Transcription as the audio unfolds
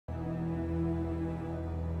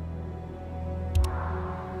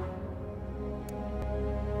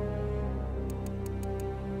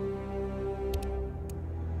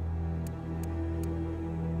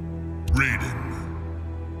Raiden.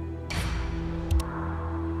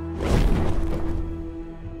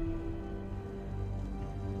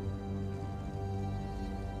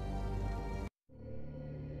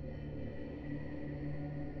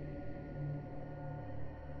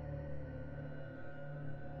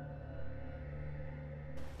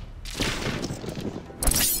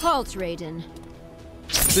 Halt, Raiden.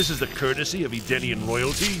 This is the courtesy of Edenian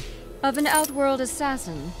royalty? Of an outworld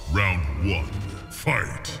assassin. Round 1,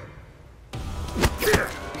 fight!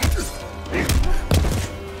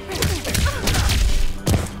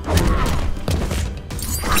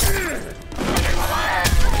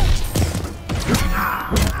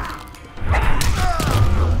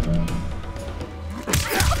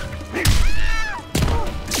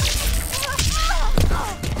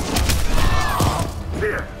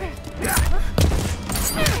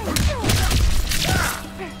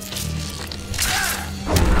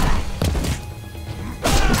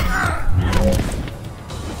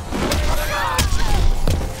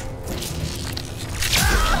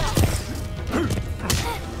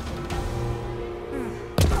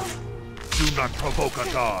 Do not provoke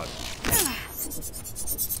a god.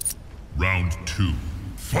 Round 2,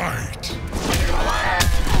 fight!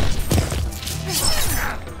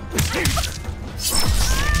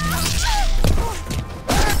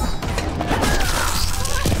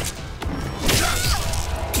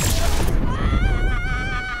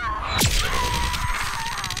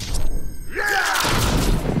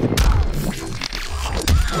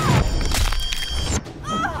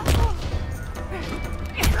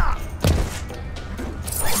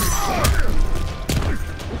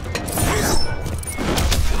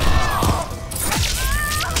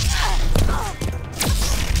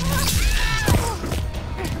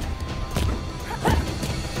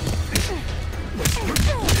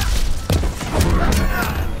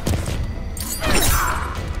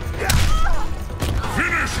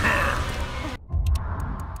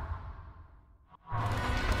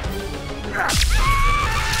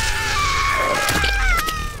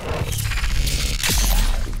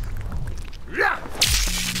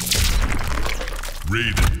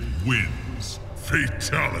 Raiden wins.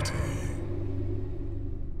 Fatality.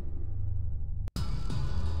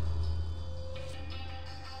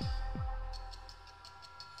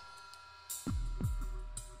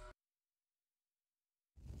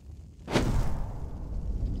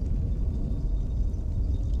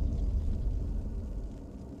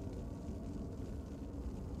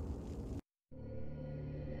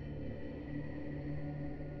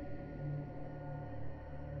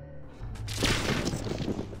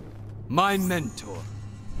 My mentor.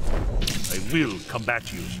 I will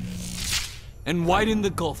combat you. And widen the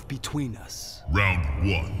gulf between us.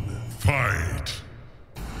 Round 1, fight!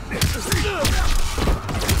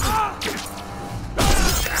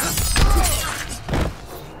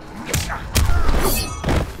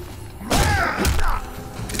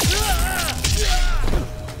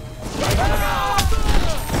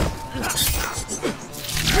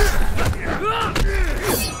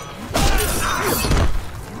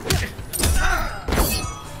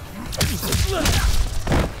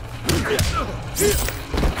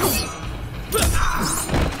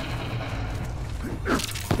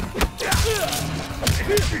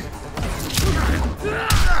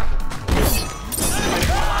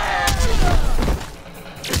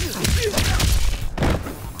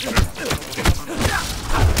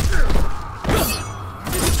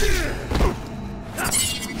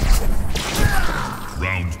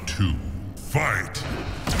 Round 2, fight!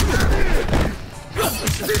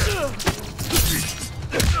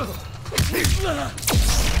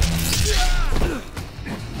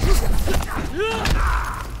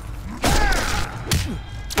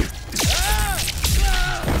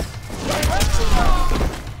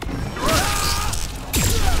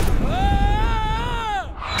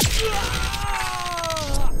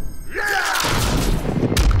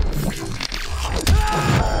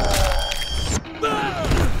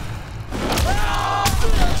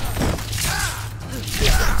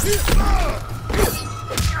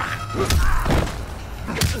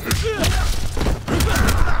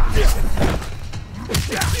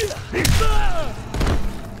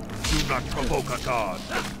 Do not provoke a god.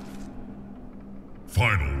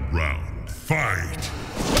 Final round, fight!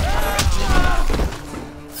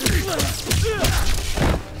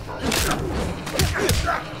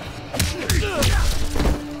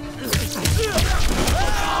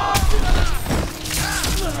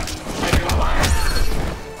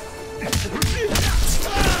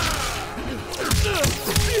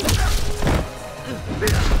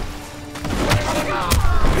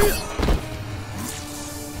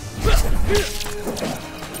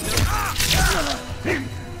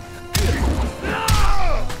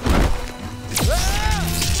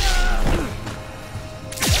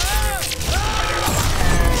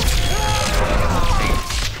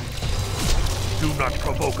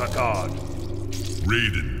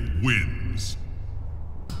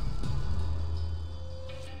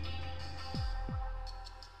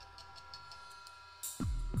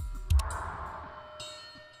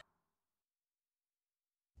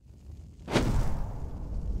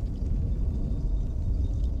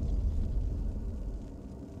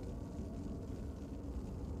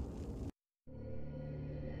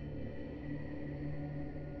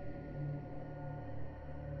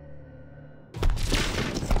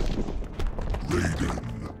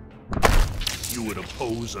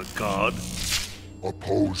 oppose a god?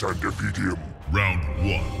 Oppose and defeat him. Round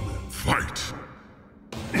 1. Fight!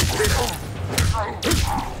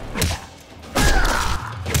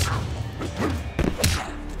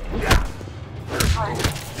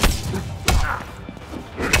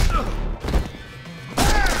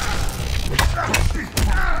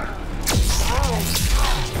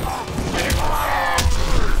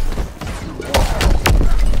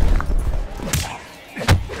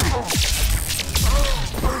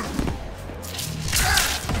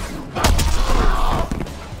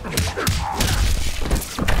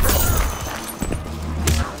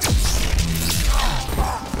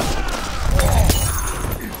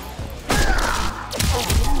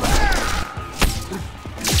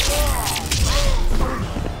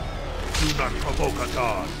 Do not provoke a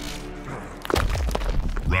god.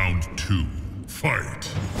 Round 2. Fight!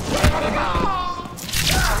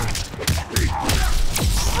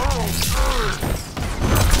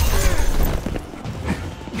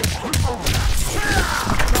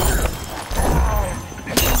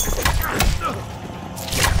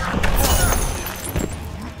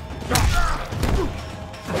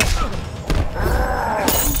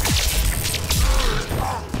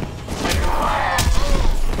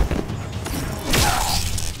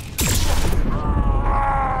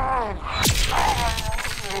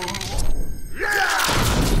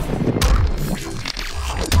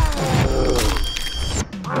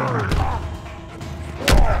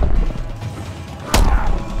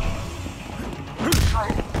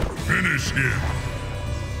 Finish him!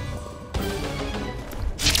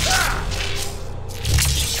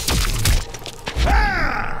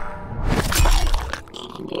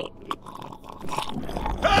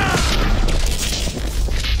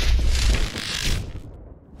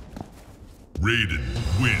 Raiden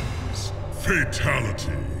wins.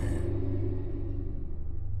 Fatality.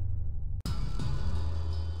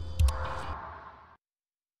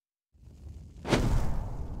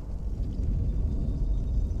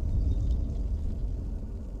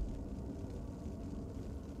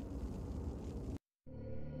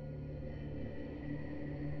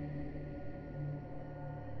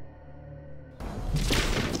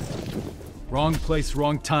 Wrong place,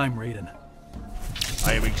 wrong time, Raiden.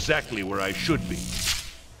 I am exactly where I should be.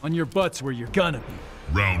 On your butts where you're gonna be.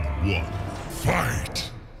 Round 1.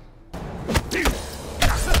 Fight!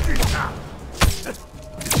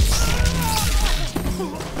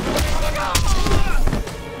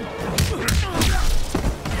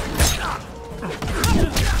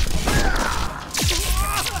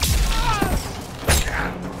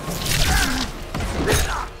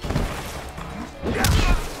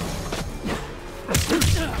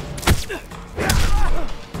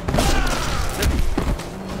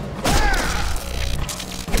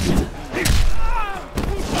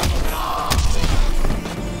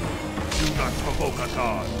 Do not provoke a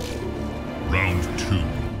god. Round 2.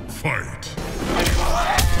 Fight!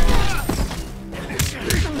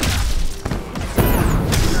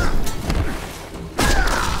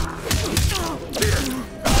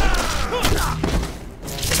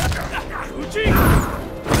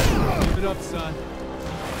 Give it up, son.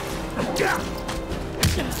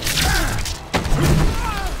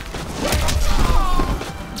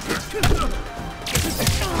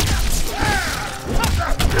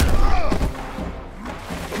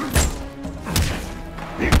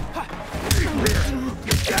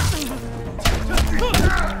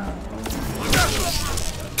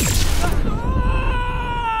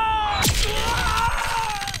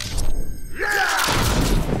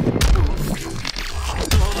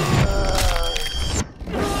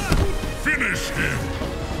 Finish him!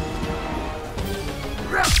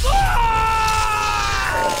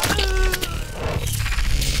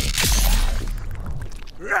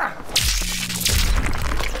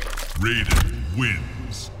 Raiden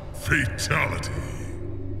wins. Fatality.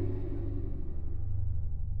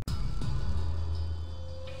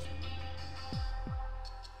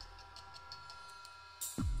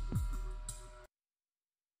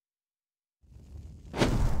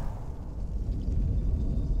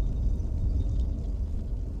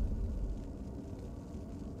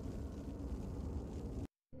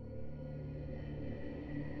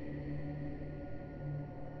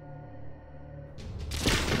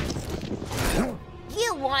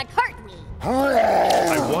 You want hurt me.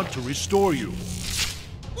 I want to restore you.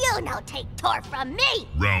 You no take tor from me.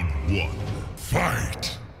 Round 1.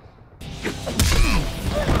 Fight!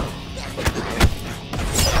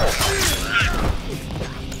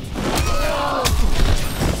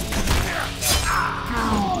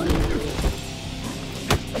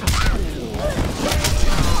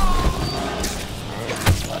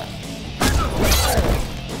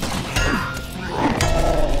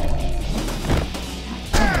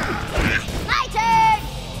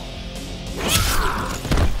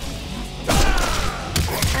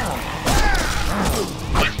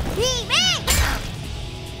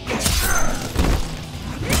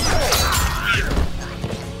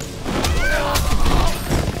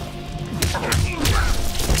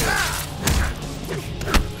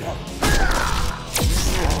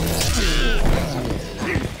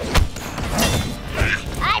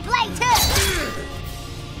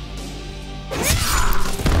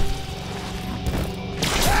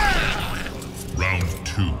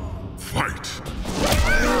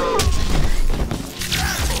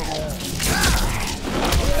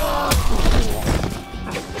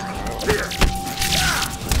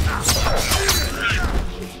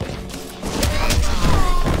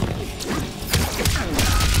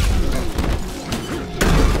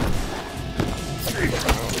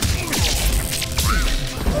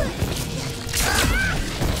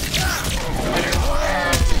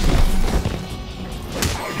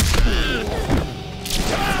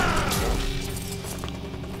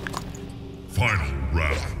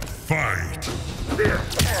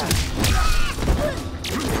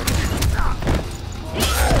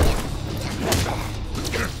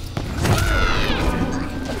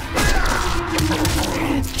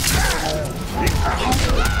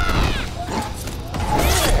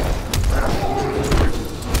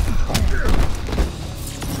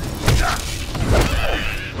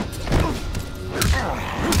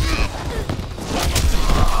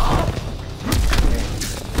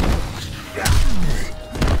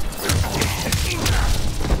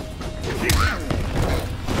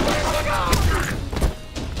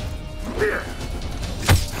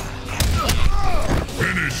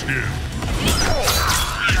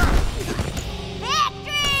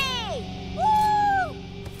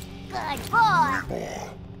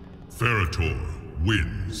 Ferritor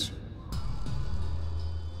wins.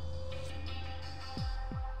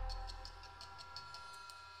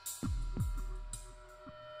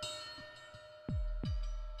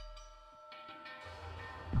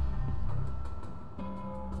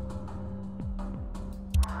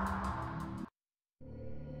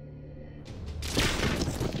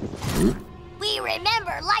 We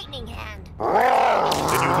remember Lightning Hand.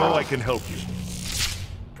 Then you know I can help you.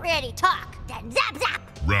 Pretty talk, then zap zap.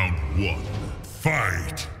 Round 1.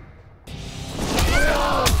 Fight!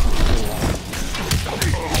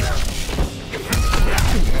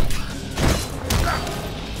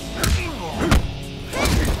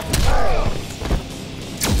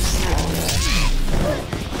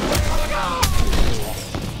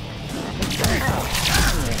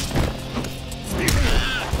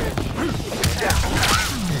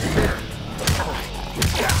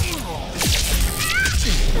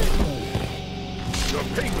 Your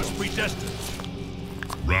fate was predestined.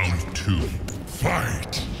 Round 2.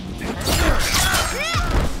 Fight!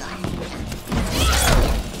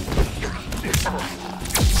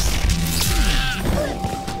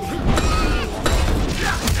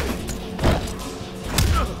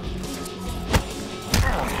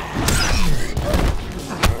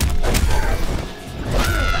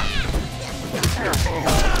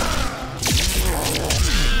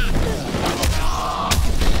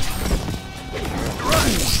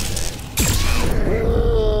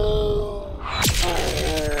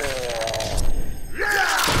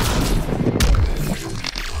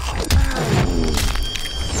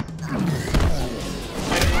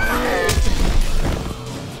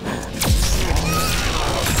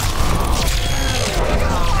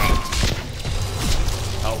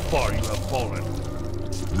 How far you have fallen.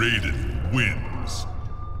 Raiden wins.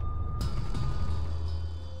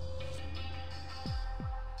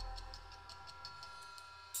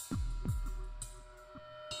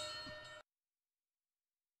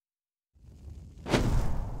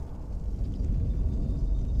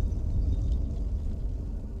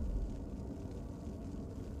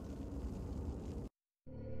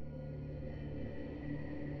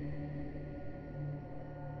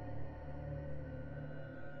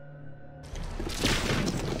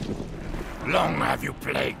 Long have you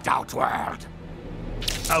plagued Outworld?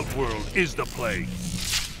 Outworld is the plague.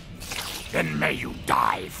 Then may you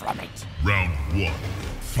die from it. Round 1.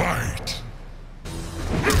 Fight!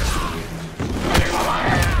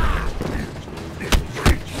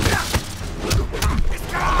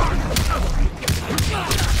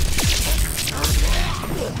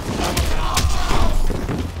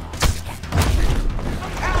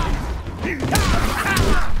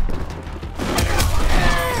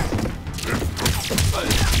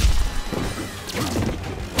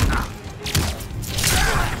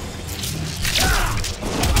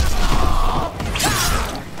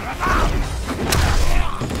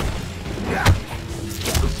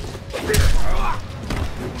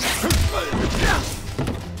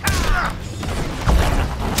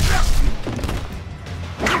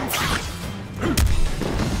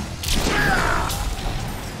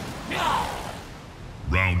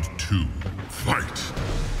 Round 2. Fight!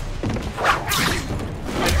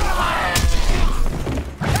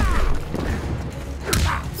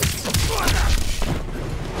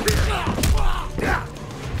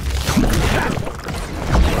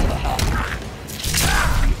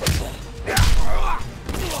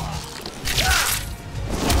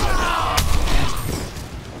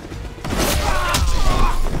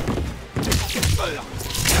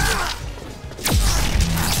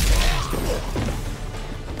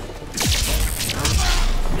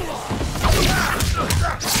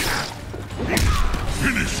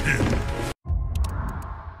 Finish him!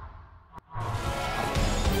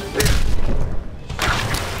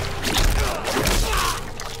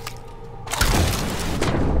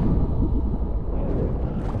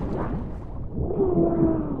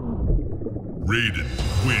 Raiden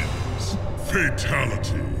wins.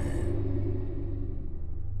 Fatality.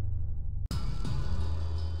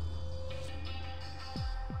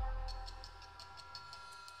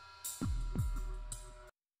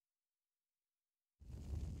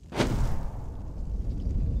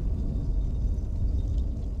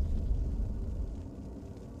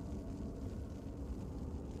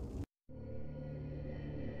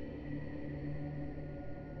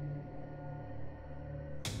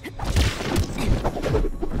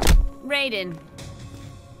 Raiden,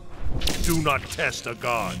 Do not test a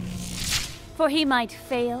god. for he might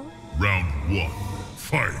fail. Round 1.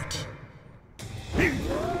 Fight!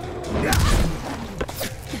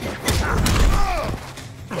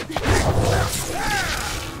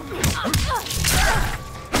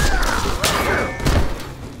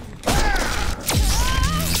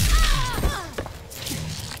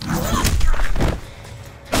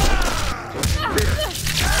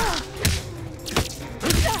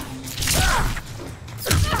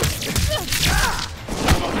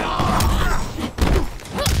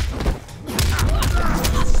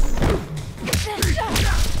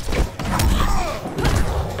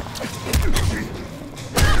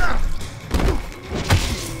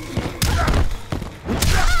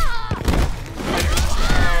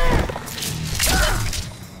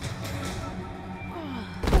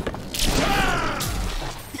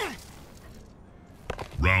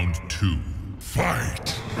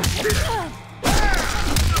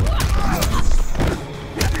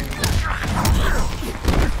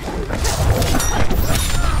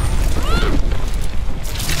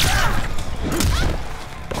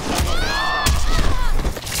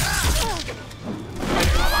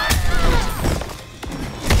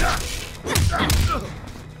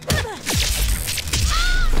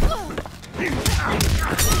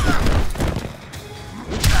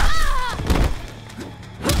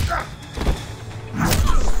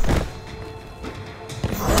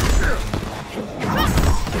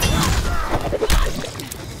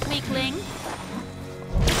 weakling.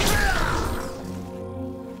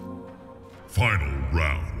 Final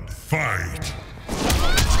round, fight!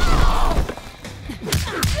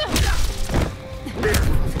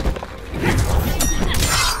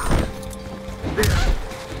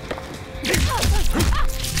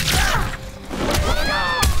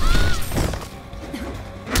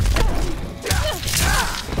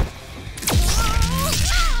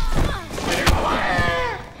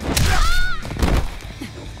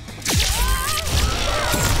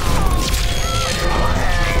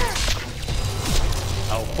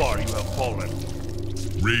 How far you have fallen.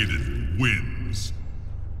 Raiden wins.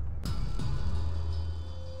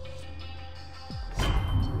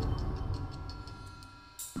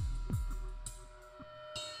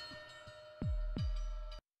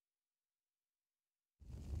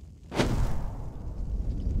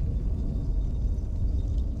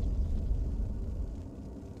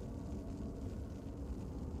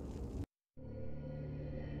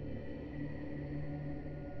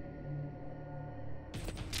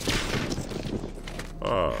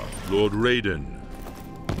 Lord Raiden,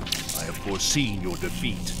 I have foreseen your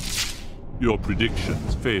defeat. your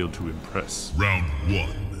predictions fail to impress. Round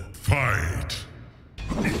 1, fight!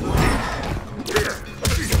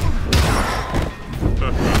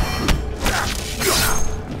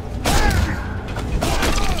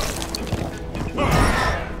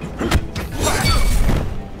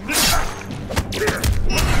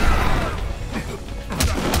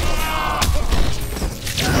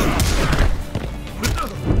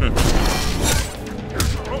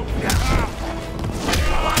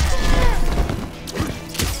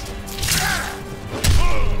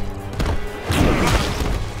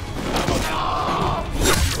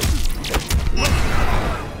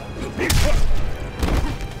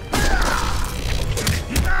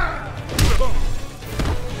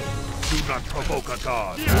 Do not provoke a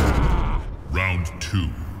god. Round 2,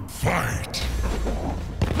 fight!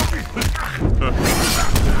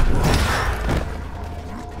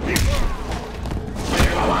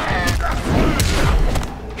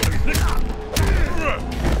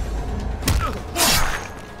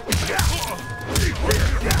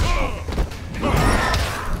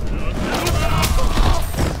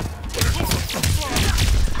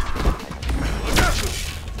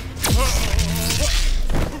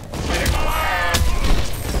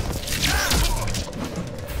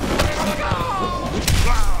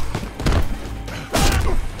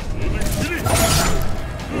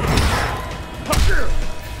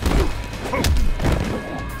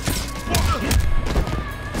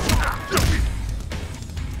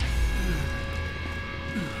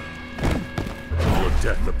 Your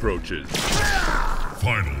death approaches.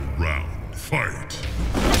 Final round, fight!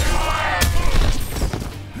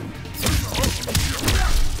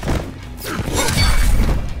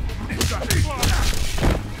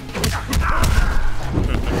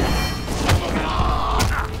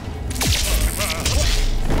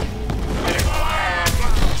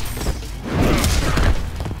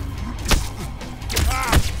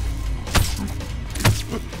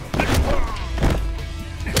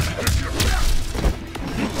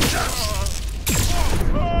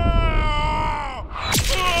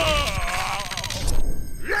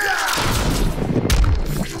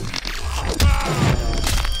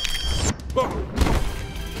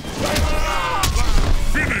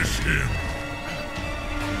 Finish him!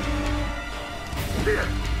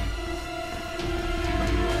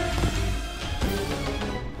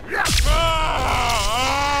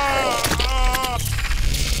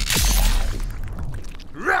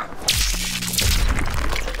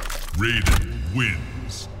 Raiden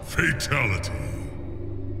wins. Fatality.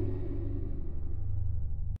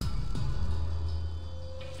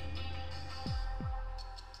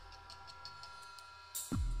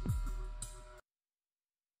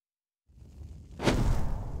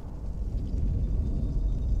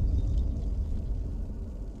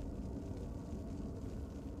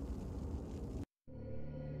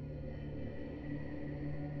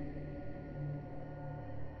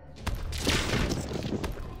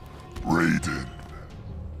 Raiden,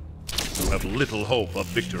 You have little hope of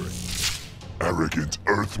victory. arrogant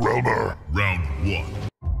Earthrealmer. Round 1,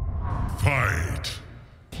 fight!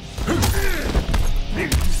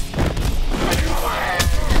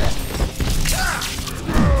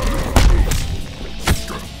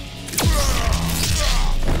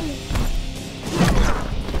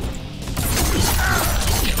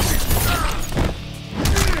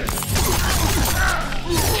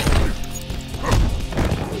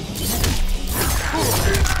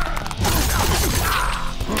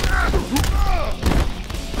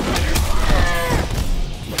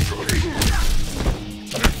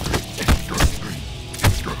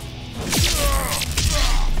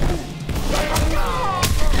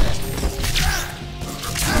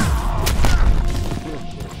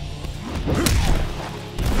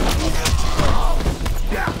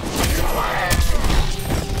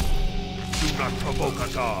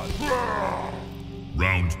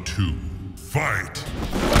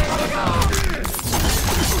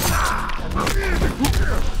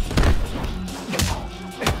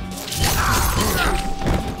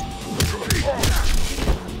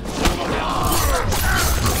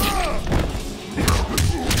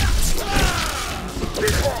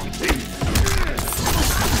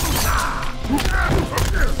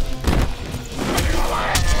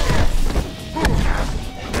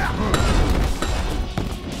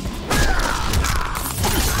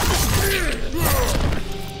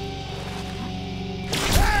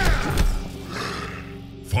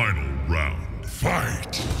 round.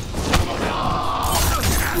 Fight!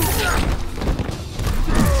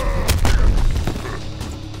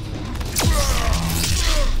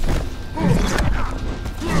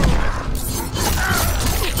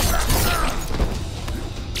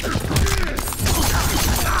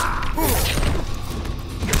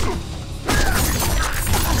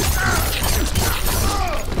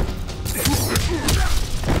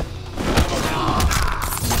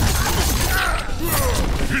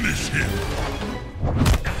 Finish him!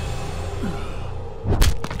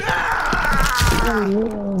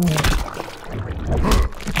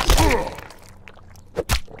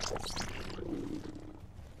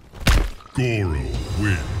 Goro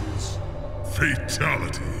wins.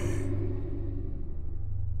 Fatality.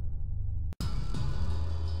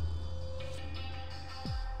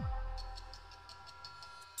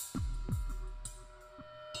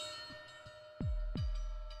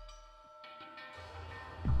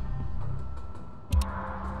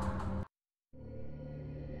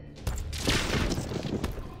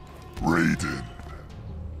 Raiden.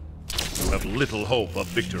 You have little hope of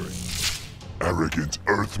victory. Arrogant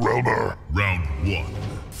Earthrealmer. Round 1.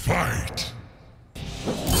 Fight!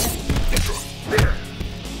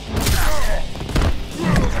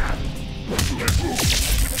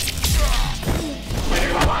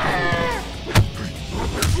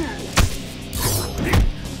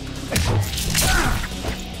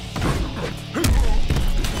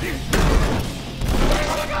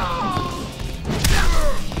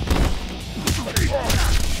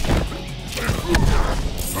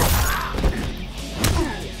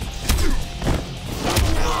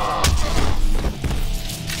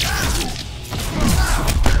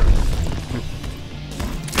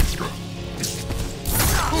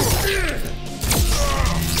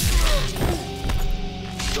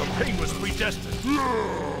 Your pain was predestined.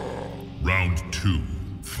 Round 2.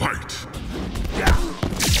 Fight!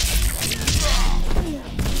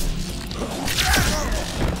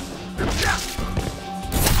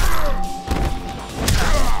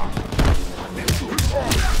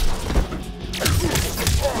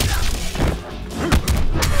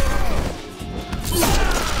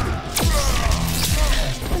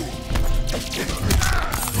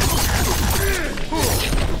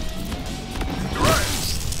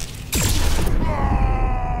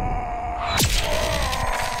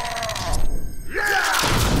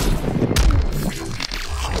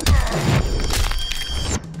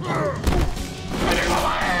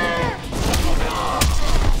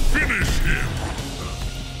 Finish him!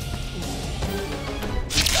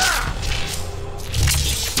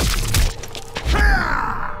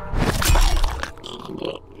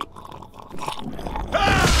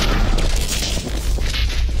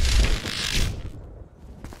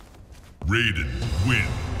 Raiden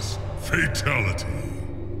wins. Fatality.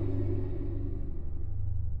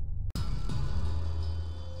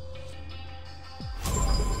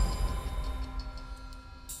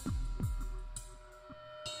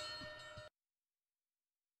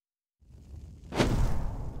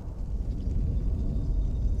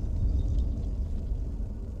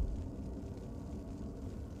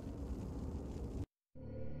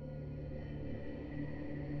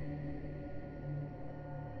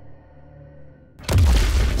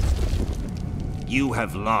 You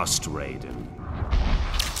have lost, Raiden.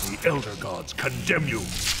 The Elder Gods condemn you.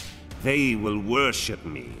 They will worship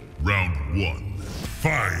me. Round 1.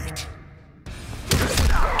 Fight!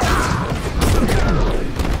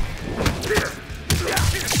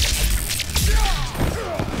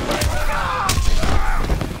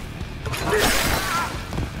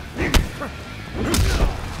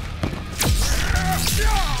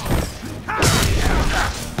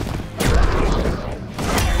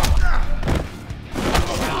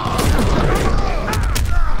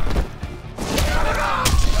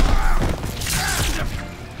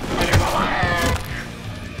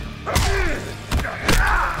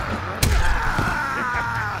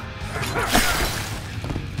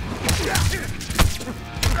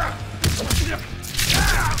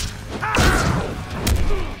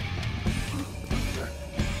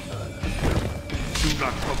 Do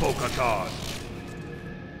not provoke a god.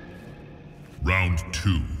 Round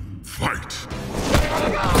 2. Fight!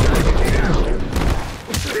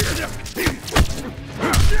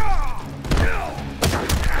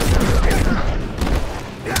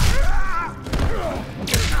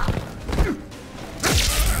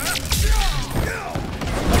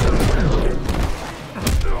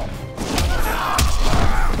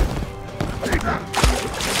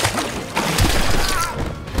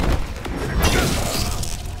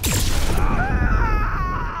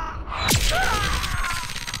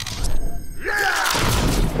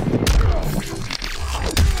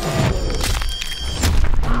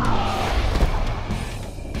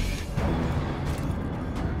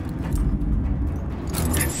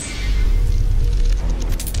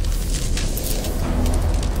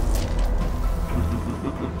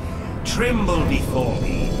 Tremble before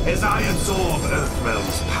me as I absorb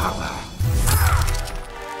Earthrealm's power.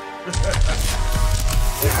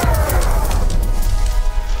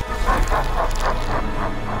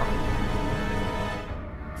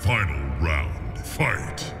 Final round,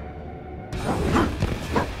 fight!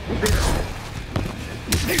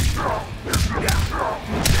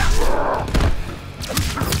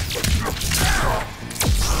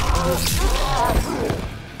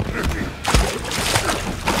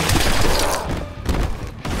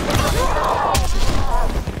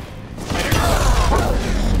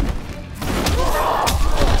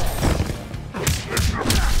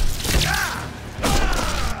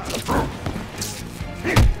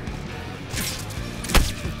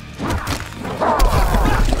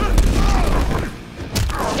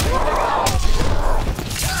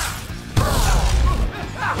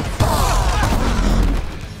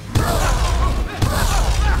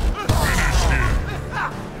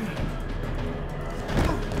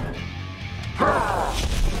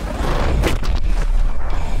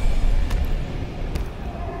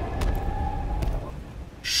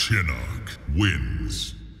 Shinnok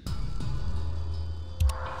wins.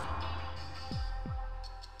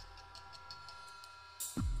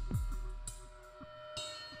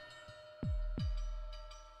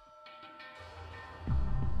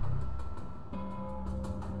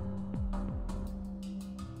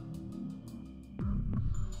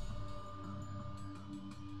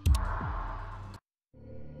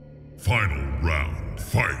 Final round,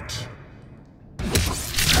 fight!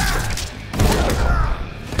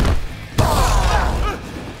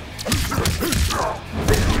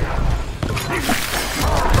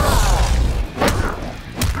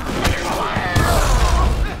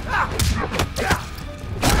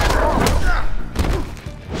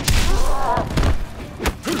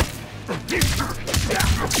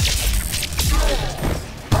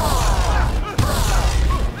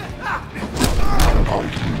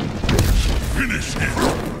 Finish him!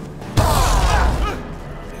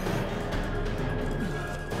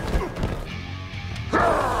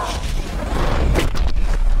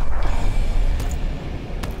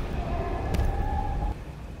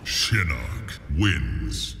 Shinnok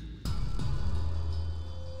wins.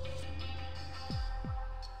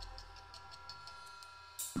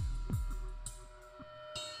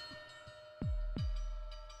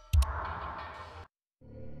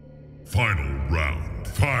 Final round,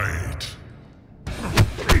 fight!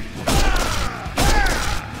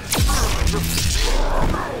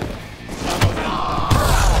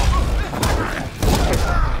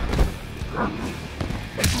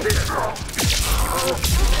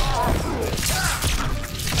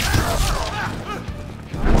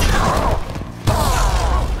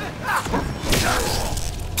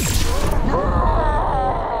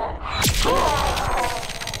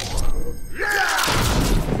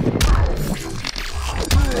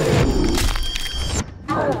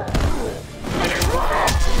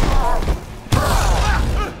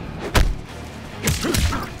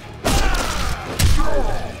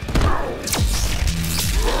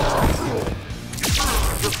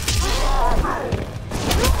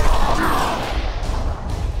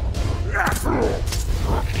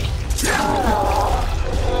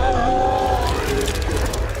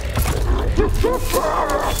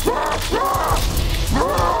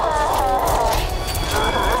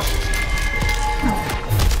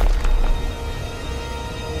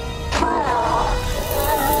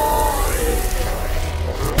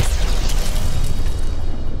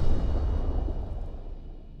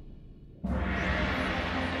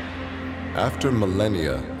 After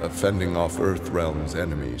millennia of fending off Earthrealm's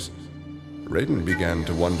enemies, Raiden began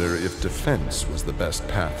to wonder if defense was the best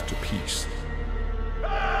path to peace.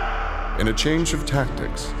 In a change of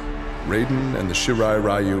tactics, Raiden and the Shirai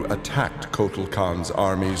Ryu attacked Kotal Khan's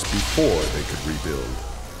armies before they could rebuild.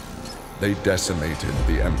 They decimated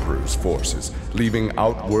the Emperor's forces, leaving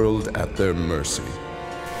Outworld at their mercy.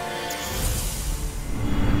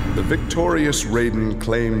 The victorious Raiden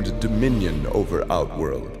claimed dominion over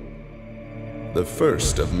Outworld. The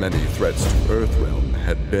first of many threats to Earthrealm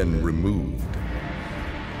had been removed.